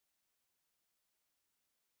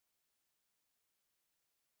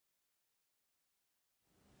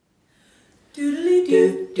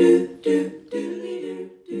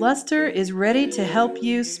Lustre is ready to help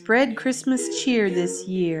you spread Christmas cheer this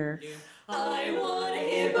year. I want a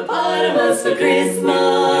hippopotamus for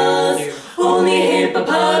Christmas. Only a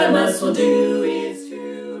hippopotamus will do, it's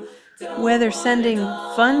true. Whether sending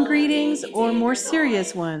fun greetings or more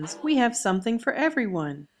serious ones, we have something for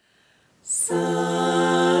everyone. Silent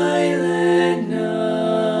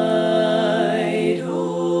night,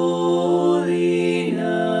 holy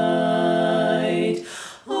night,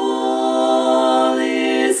 all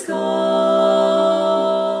is calm.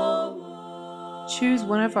 Choose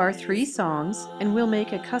one of our 3 songs and we'll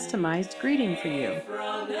make a customized greeting for you.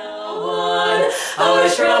 From now on, our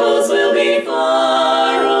troubles will be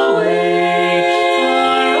far away,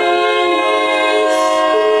 far away.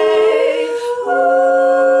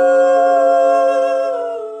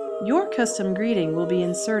 Your custom greeting will be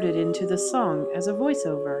inserted into the song as a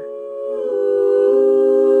voiceover.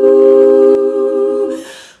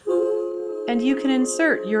 And you can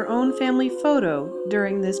insert your own family photo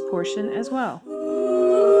during this portion as well.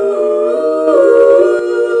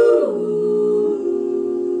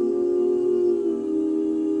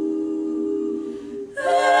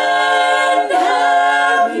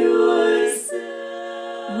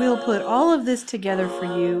 We'll put all of this together for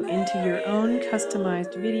you into your own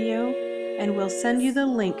customized video, and we'll send you the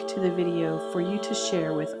link to the video for you to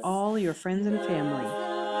share with all your friends and family.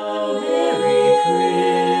 Merry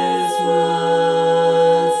Christmas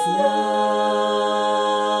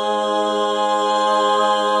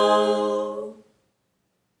now.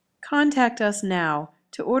 Contact us now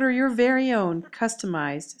to order your very own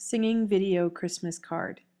customized singing video Christmas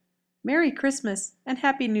card. Merry Christmas and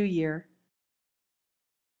Happy New Year!